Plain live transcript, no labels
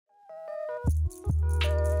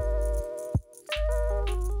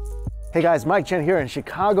Hey guys, Mike Chen here in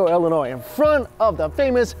Chicago, Illinois, in front of the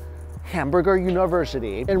famous Hamburger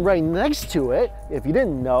University. And right next to it, if you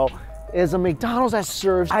didn't know, is a McDonald's that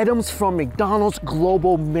serves items from McDonald's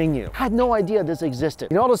global menu. Had no idea this existed.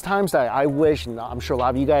 You know all those times that I wish, and I'm sure a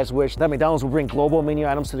lot of you guys wish, that McDonald's would bring global menu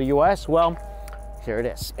items to the US? Well, here it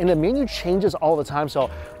is. And the menu changes all the time,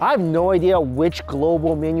 so I have no idea which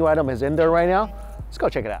global menu item is in there right now. Let's go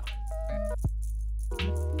check it out.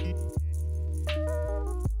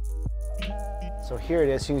 So here it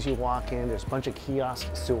is, as soon as you walk in, there's a bunch of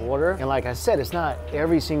kiosks to order. And like I said, it's not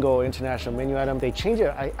every single international menu item. They change it,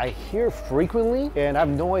 I hear frequently, and I have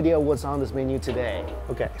no idea what's on this menu today.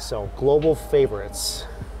 Okay, so global favorites.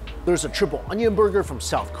 There's a triple onion burger from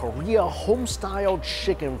South Korea, home-style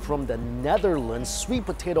chicken from the Netherlands, sweet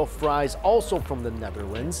potato fries also from the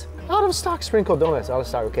Netherlands. Out of stock sprinkled donuts, out of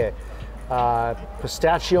stock, okay.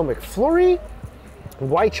 Pistachio McFlurry,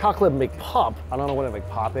 white chocolate McPop. I don't know what a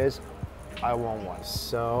McPop is. I want one.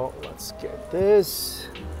 So let's get this.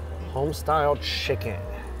 Home-style chicken.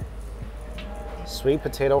 Sweet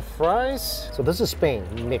potato fries. So this is Spain,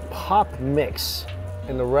 McPop mix.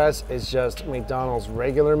 And the rest is just McDonald's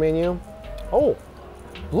regular menu. Oh,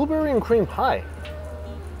 blueberry and cream pie.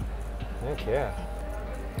 Heck yeah.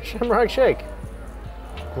 Shamrock shake.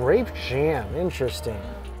 Grape jam, interesting.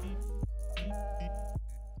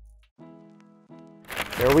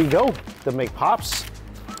 There we go, the McPops.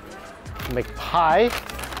 McPie,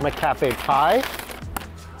 McCafe pie.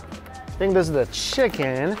 I think this is the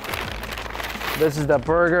chicken. This is the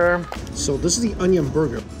burger. So this is the onion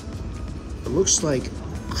burger. It looks like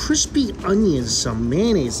crispy onions, some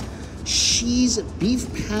mayonnaise, cheese, beef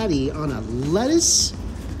patty on a lettuce.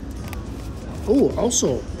 Oh,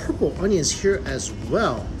 also purple onions here as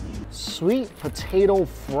well. Sweet potato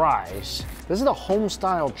fries. This is the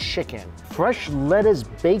home-style chicken. Fresh lettuce,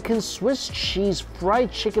 bacon, Swiss cheese,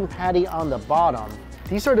 fried chicken patty on the bottom.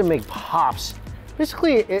 These are to make pops.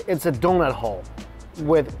 Basically, it's a donut hole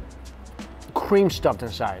with cream stuffed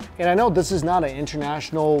inside. And I know this is not an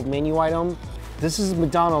international menu item. This is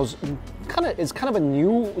McDonald's, it's kind of a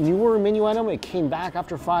newer menu item. It came back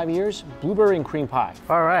after 5 years. Blueberry and cream pie.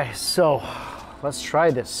 All right, so let's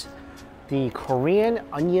try this. The Korean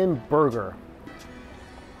onion burger.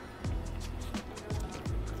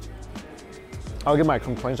 I'll get my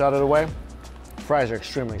complaints out of the way. Fries are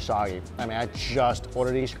extremely soggy. I mean, I just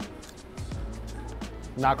ordered these.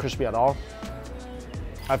 Not crispy at all.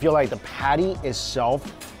 I feel like the patty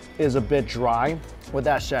itself is a bit dry. With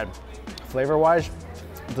that said, flavor-wise,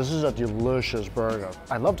 this is a delicious burger.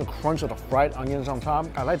 I love the crunch of the fried onions on top.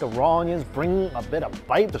 I like the raw onions bringing a bit of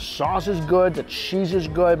bite. The sauce is good, the cheese is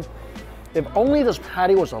good. If only this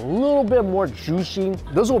patty was a little bit more juicy,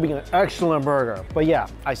 this will be an excellent burger. But yeah,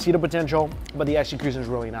 I see the potential, but the execution is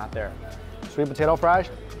really not there. Sweet potato fries,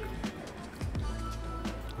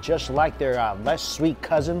 just like their less sweet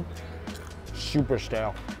cousin, super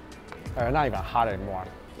stale. They're not even hot anymore.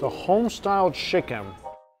 The home-style chicken.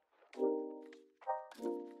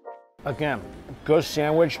 Again, good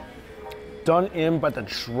sandwich, done in by the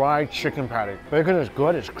dry chicken patty. Bacon is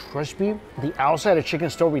good, it's crispy. The outside of the chicken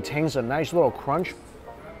still retains a nice little crunch,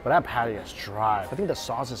 but that patty is dry. I think the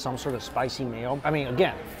sauce is some sort of spicy mayo. I mean,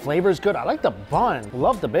 again, flavor is good. I like the bun,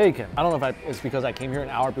 love the bacon. I don't know if it's because I came here an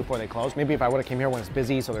hour before they closed. Maybe if I would've came here when it's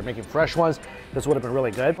busy, so they're making fresh ones, this would've been really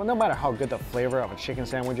good. But no matter how good the flavor of a chicken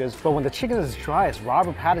sandwich is, but when the chicken is dry, it's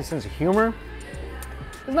Robert Pattinson's humor,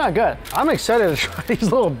 it's not good. I'm excited to try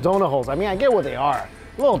these little donut holes. I mean, I get what they are,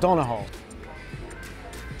 little donut holes.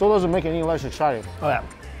 Still doesn't make it any less exciting. Oh yeah,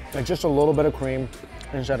 like just a little bit of cream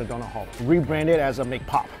inside a donut hole. Rebranded as a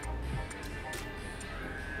McPop.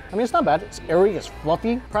 I mean, it's not bad. It's airy, it's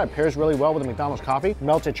fluffy. Probably pairs really well with the McDonald's coffee.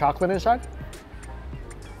 Melted chocolate inside.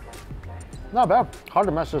 Not bad. Hard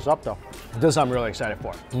to mess this up though. This I'm really excited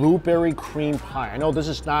for. Blueberry cream pie. I know this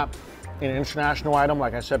is not an international item,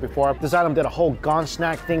 like I said before. This item did a whole Gone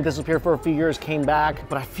Snack thing, disappeared for a few years, came back,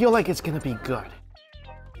 but I feel like it's gonna be good.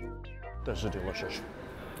 This is delicious.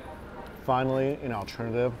 Finally, an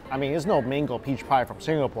alternative. I mean, it's no mango peach pie from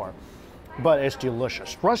Singapore, but it's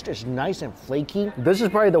delicious. Crust is nice and flaky. This is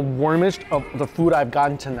probably the warmest of the food I've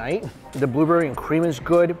gotten tonight. The blueberry and cream is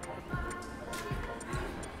good.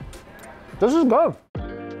 This is good.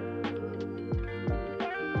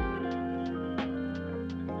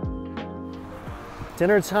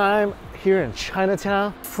 Dinner time here in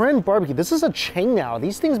Chinatown. Friend Barbecue, this is a chain now.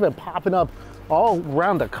 These things have been popping up all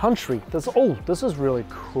around the country. This is really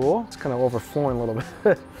cool. It's kind of overflowing a little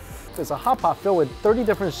bit. It's a hot pot filled with 30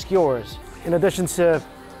 different skewers, in addition to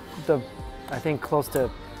the, I think, close to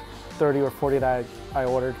 30 or 40 that I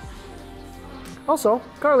ordered. Also,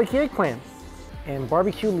 garlicky eggplant. and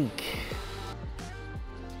barbecue leek.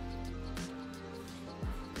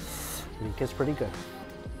 Leek is pretty good.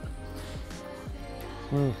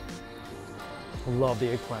 Love the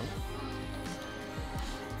eggplant.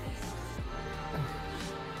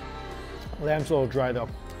 Lamb's a little dry though.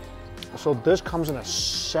 So this comes in a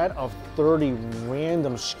set of 30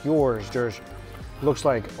 random skewers. There's, looks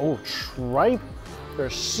like, oh, tripe,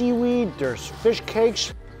 there's seaweed, there's fish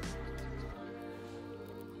cakes.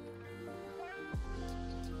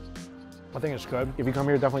 I think it's good. If you come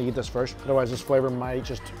here, definitely eat this first. Otherwise, this flavor might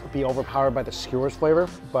just be overpowered by the skewers flavor.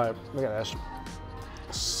 But look at this.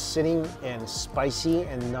 Sitting in spicy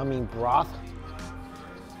and numbing broth.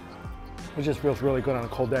 It just feels really good on a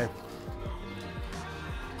cold day.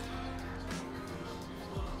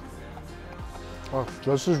 Oh,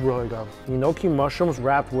 this is really good. Gnocchi mushrooms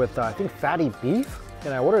wrapped with, I think, fatty beef.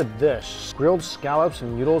 And I ordered this, grilled scallops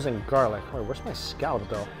and noodles and garlic. Wait, where's my scallop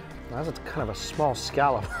though? That's kind of a small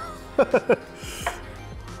scallop.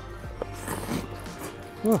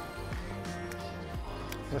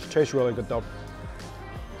 This tastes really good though.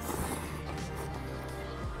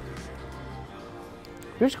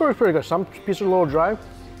 Beef skewer is pretty good. Some pieces are a little dry.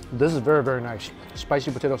 This is very, very nice.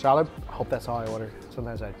 Spicy potato salad. I hope that's all I ordered.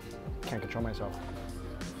 Sometimes I can't control myself.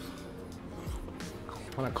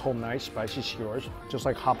 On a cold night, spicy skewers, just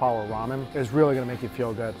like hot pot or ramen, is really gonna make you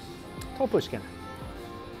feel good. Tofu skin.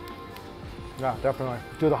 Yeah, definitely.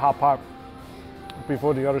 Do the hot pot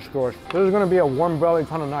before the other skewers. This is gonna be a warm belly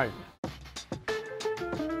kind of night.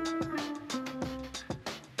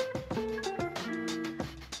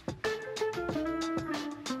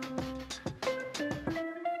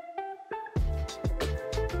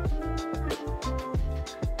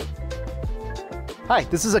 Hi,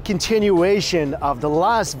 this is a continuation of the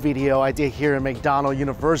last video I did here at McDonald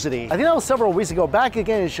University. I think that was several weeks ago, back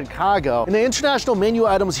again in Chicago. And the international menu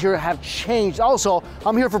items here have changed. Also,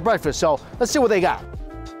 I'm here for breakfast, so let's see what they got.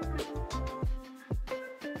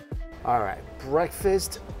 All right,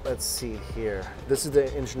 breakfast, let's see here. This is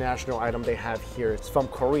the international item they have here. It's from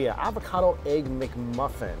Korea, avocado egg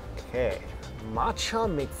McMuffin. Okay, matcha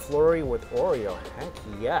McFlurry with Oreo, heck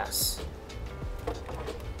yes.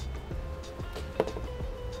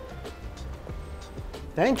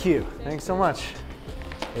 Thank you. Thanks so much.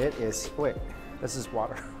 It is, wait, this is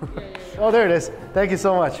water. Oh, there it is. Thank you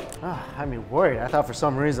so much. I mean, worried. I thought for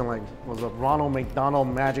some reason, like, it was a Ronald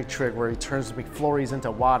McDonald magic trick where he turns McFlurries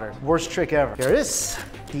into water. Worst trick ever. Here it is.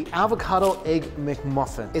 The avocado egg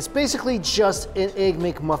McMuffin. It's basically just an egg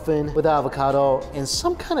McMuffin with avocado and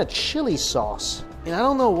some kind of chili sauce. And I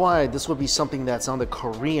don't know why this would be something that's on the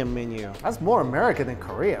Korean menu. That's more American than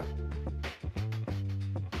Korea.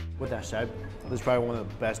 With that said, this is probably one of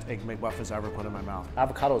the best egg McMuffins I ever put in my mouth.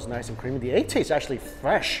 Avocado is nice and creamy. The egg tastes actually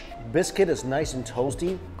fresh. Biscuit is nice and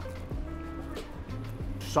toasty.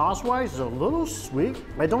 Sauce-wise, it's a little sweet.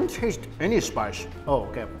 I don't taste any spice. Oh,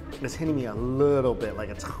 okay. It's hitting me a little bit, like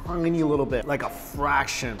a tiny little bit, like a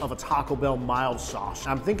fraction of a Taco Bell mild sauce.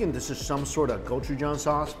 I'm thinking this is some sort of gochujang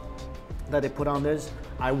sauce that they put on this.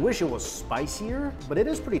 I wish it was spicier, but it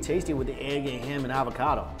is pretty tasty with the egg and ham and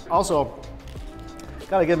avocado. Also,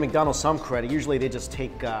 gotta give McDonald's some credit. Usually they just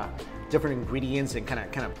take different ingredients and kind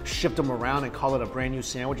of shift them around and call it a brand new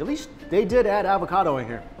sandwich. At least they did add avocado in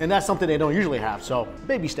here. And that's something they don't usually have, so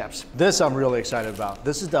baby steps. This I'm really excited about.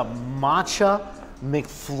 This is the matcha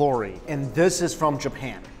McFlurry, and this is from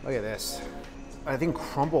Japan. Look at this. I think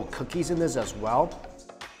crumbled cookies in this as well.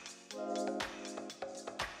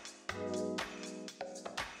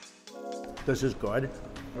 This is good.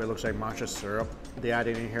 It looks like matcha syrup they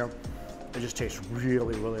added in here. It just tastes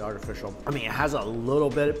really, really artificial. I mean, it has a little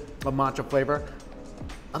bit of matcha flavor.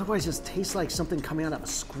 Otherwise, it tastes like something coming out of a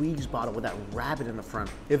squeeze bottle with that rabbit in the front.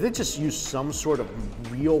 If they just used some sort of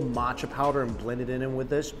real matcha powder and blended it in with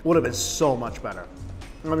this, would have been so much better.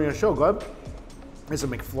 I mean, it's so good. It's a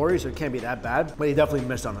McFlurry, so it can't be that bad, but you definitely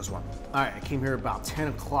missed on this one. All right, I came here about 10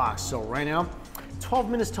 o'clock, so right now, 12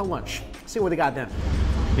 minutes till lunch. See what they got then.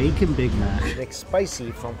 Bacon Big Mac.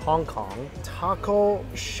 McSpicy from Hong Kong. Taco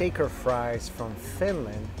shaker fries from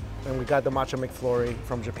Finland. And we got the matcha McFlurry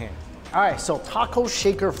from Japan. All right, so taco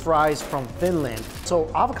shaker fries from Finland. So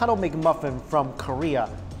avocado McMuffin from Korea.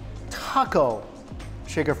 Taco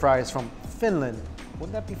shaker fries from Finland.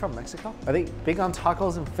 Wouldn't that be from Mexico? Are they big on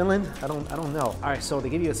tacos in Finland? I don't know. All right, so they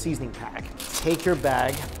give you a seasoning pack. Take your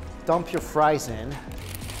bag, dump your fries in.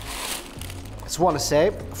 Just want to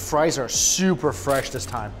say, fries are super fresh this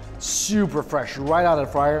time. Super fresh, right out of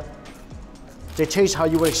the fryer. They taste how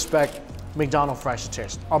you would expect McDonald's fries to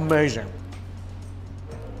taste. Amazing.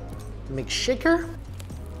 McShaker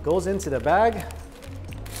goes into the bag.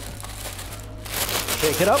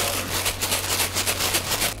 Shake it up.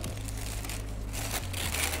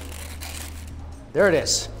 There it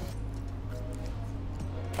is.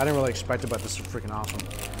 I didn't really expect it, but this is freaking awesome.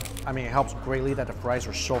 I mean, it helps greatly that the fries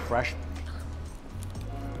are so fresh.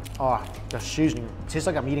 Oh, the seasoning. It tastes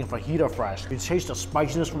like I'm eating fajita fries. You taste the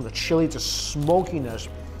spiciness from the chili, the smokiness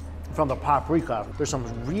from the paprika. There's some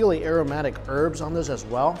really aromatic herbs on this as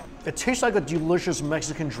well. It tastes like a delicious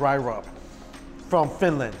Mexican dry rub from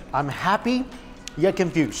Finland. I'm happy, yet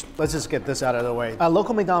confused. Let's just get this out of the way. At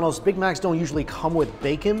local McDonald's, Big Macs don't usually come with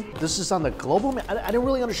bacon. This is on the global, I didn't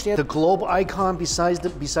really understand the globe icon beside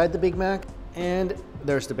the Big Mac. And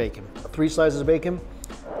there's the bacon. 3 slices of bacon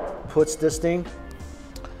puts this thing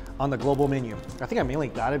on the global menu. I think I mainly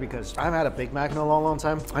got it because I haven't had a Big Mac in a long, long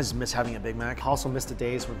time. I just miss having a Big Mac. I also miss the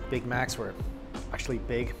days when Big Macs were actually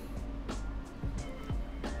big.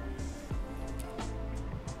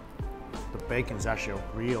 The bacon's actually a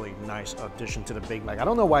really nice addition to the Big Mac. I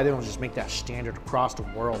don't know why they don't just make that standard across the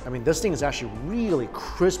world. I mean, this thing is actually really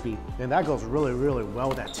crispy, and that goes really, really well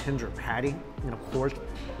with that tender patty, and of course,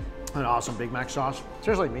 an awesome Big Mac sauce.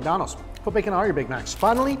 Seriously, McDonald's, put bacon on all your Big Macs.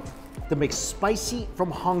 Finally, the McSpicy from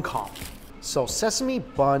Hong Kong. So sesame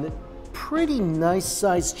bun, pretty nice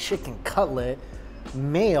sized chicken cutlet,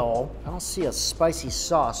 mayo. I don't see a spicy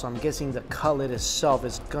sauce, so I'm guessing the cutlet itself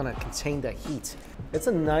is gonna contain the heat. It's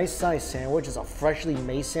a nice sized sandwich. It's a freshly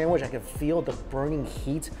made sandwich. I can feel the burning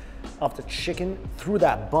heat of the chicken through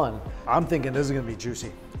that bun. I'm thinking this is gonna be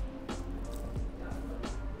juicy.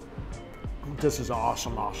 This is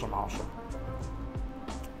awesome, awesome, awesome.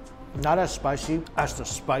 Not as spicy as the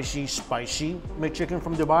spicy McChicken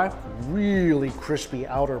from Dubai. Really crispy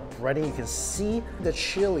outer breading. You can see the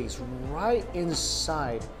chilies right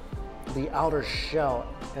inside the outer shell.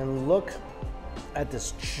 And look at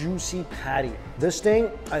this juicy patty. This thing,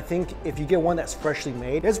 I think if you get one that's freshly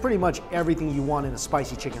made, it's pretty much everything you want in a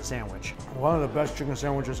spicy chicken sandwich. One of the best chicken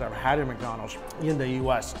sandwiches I've had in McDonald's in the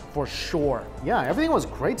US, for sure. Yeah, everything was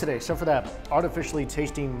great today except for that artificially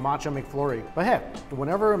tasting matcha McFlurry. But hey,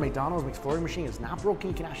 whenever a McDonald's McFlurry machine is not broken,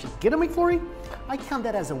 you can actually get a McFlurry, I count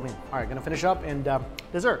that as a win. All right, gonna finish up and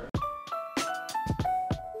dessert.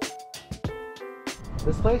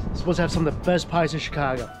 This place is supposed to have some of the best pies in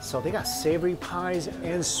Chicago. So they got savory pies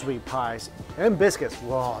and sweet pies and biscuits.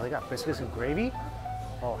 Whoa, they got biscuits and gravy?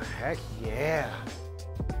 Oh, heck yeah.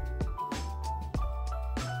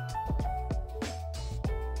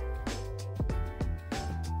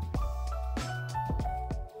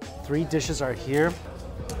 Three dishes are here.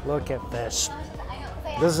 Look at this.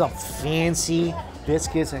 This is a fancy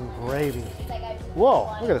biscuits and gravy. Whoa,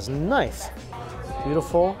 look at this knife.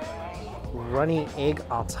 Beautiful. Runny egg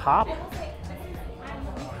on top.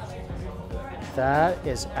 That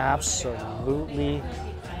is absolutely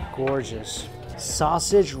gorgeous.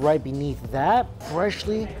 Sausage right beneath that.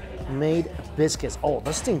 Freshly made biscuits. Oh,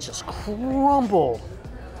 this thing just crumbled.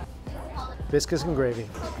 Biscuits and gravy.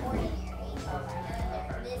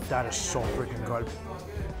 That is so freaking good.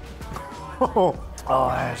 Oh,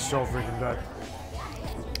 that is so freaking good.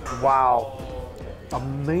 Wow.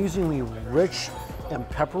 Amazingly rich and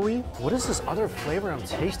peppery. What is this other flavor I'm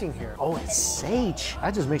tasting here? Oh, it's sage.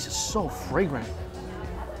 That just makes it so fragrant.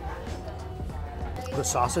 The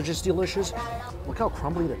sausage is delicious. Look how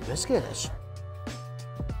crumbly the biscuit is.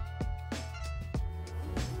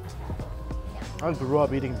 I grew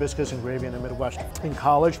up eating biscuits and gravy in the Midwest. In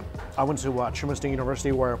college, I went to Truman State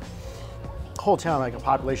University, where whole town, like a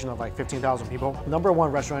population of like 15,000 people.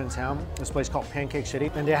 #1 restaurant in town, this place called Pancake City.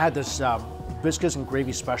 And they had this biscuits and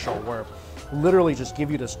gravy special where literally just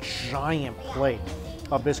give you this giant plate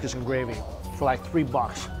of biscuits and gravy for like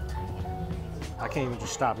 $3. I can't even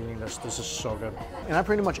just stop eating this. This is so good. And I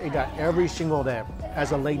pretty much ate that every single day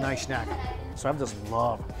as a late night snack. So I have this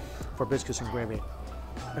love for biscuits and gravy.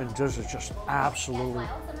 And this is just absolutely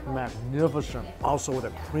magnificent. Also with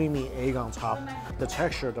a creamy egg on top. The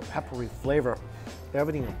texture, the peppery flavor,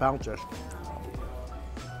 everything about this.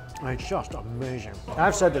 It's just amazing.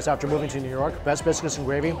 I've said this after moving to New York, best biscuits and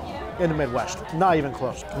gravy in the Midwest. Not even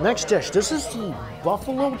close. Next dish, this is the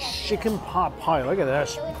buffalo chicken pot pie. Look at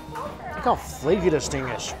this. Look how flaky this thing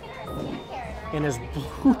is. And there's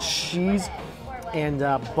blue cheese and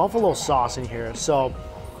buffalo sauce in here. So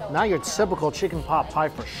not your typical chicken pot pie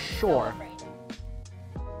for sure.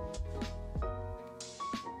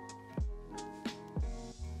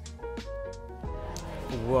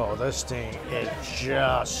 Whoa, this thing is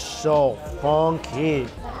just so funky.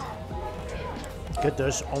 Get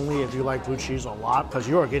this only if you like blue cheese a lot, because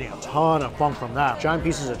you are getting a ton of funk from that. Giant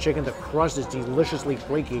pieces of chicken, the crust is deliciously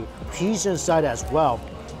flaky. Cheese inside as well,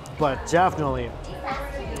 but definitely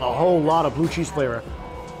a whole lot of blue cheese flavor.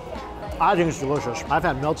 I think it's delicious. I've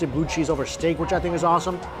had melted blue cheese over steak, which I think is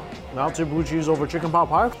awesome. Melted blue cheese over chicken pot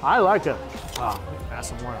pie. I like it. Oh, add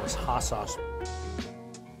some more of this hot sauce.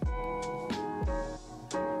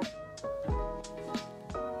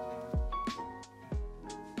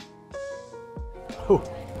 Ooh.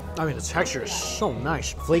 I mean, the texture is so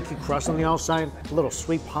nice. Flaky crust on the outside, a little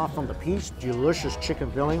sweet pop from the peas, delicious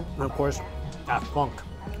chicken filling, and of course, that funk.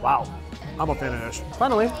 Wow, I'm a fan of this.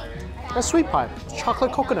 Finally, a sweet pie,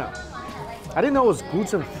 chocolate coconut. I didn't know it was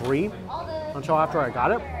gluten-free until after I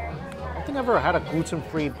got it. I don't think I've ever had a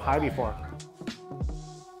gluten-free pie before.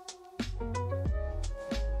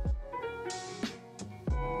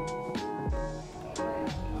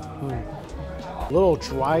 Little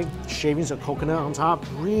dry shavings of coconut on top,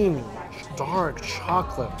 creamy, dark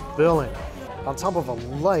chocolate filling on top of a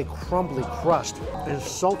light, crumbly crust, and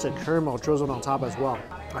salted caramel drizzled on top as well.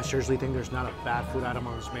 I seriously think there's not a bad food item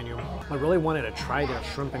on this menu. I really wanted to try their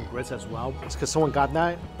shrimp and grits as well. It's because someone got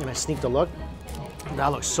that and I sneaked a look. That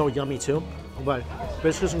looks so yummy too. But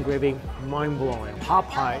biscuits and gravy, mind-blowing. Pot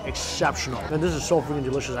pie, exceptional. And this is so freaking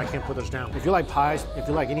delicious, I can't put this down. If you like pies, if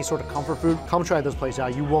you like any sort of comfort food, come try this place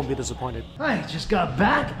out. You won't be disappointed. I just got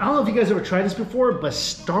back. I don't know if you guys ever tried this before, but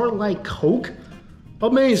Starlight Coke,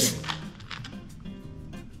 amazing.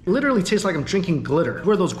 Literally tastes like I'm drinking glitter.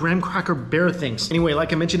 What are those graham cracker bear things? Anyway,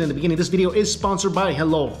 like I mentioned in the beginning, this video is sponsored by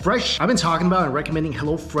HelloFresh. I've been talking about and recommending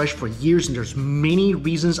HelloFresh for years, and there's many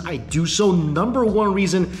reasons I do so. Number one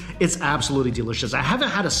reason, it's absolutely delicious. I haven't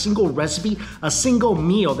had a single recipe, a single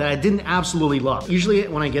meal that I didn't absolutely love. Usually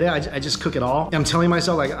when I get it, I just cook it all. I'm telling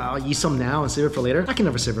myself like, I'll eat some now and save it for later. I can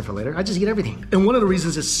never save it for later. I just eat everything. And one of the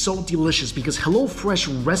reasons it's so delicious because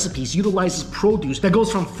HelloFresh recipes utilizes produce that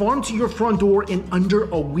goes from farm to your front door in under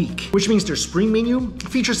a week, which means their spring menu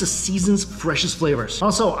features the season's freshest flavors.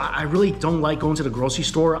 Also, I really don't like going to the grocery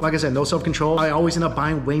store. Like I said, no self-control. I always end up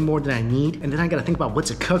buying way more than I need, and then I gotta think about what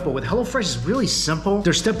to cook. But with HelloFresh, it's really simple.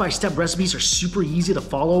 Their step-by-step recipes are super easy to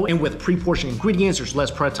follow, and with pre-portioned ingredients, there's less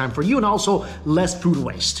prep time for you and also less food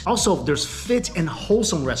waste. Also, there's fit and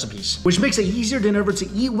wholesome recipes, which makes it easier than ever to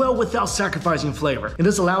eat well without sacrificing flavor. And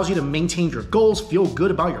this allows you to maintain your goals, feel good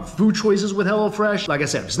about your food choices with HelloFresh. Like I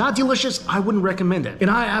said, if it's not delicious, I wouldn't recommend it. And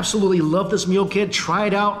I absolutely love this meal kit. Try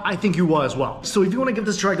it out. I think you will as well. So if you want to give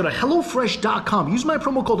this a try, go to HelloFresh.com. Use my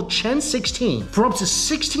promo code CHEN16 for up to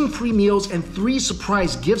 16 free meals and 3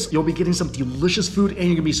 surprise gifts. You'll be getting some delicious food and you're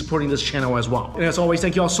going to be supporting this channel as well. And as always,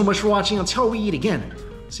 thank you all so much for watching. Until we eat again,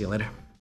 see you later.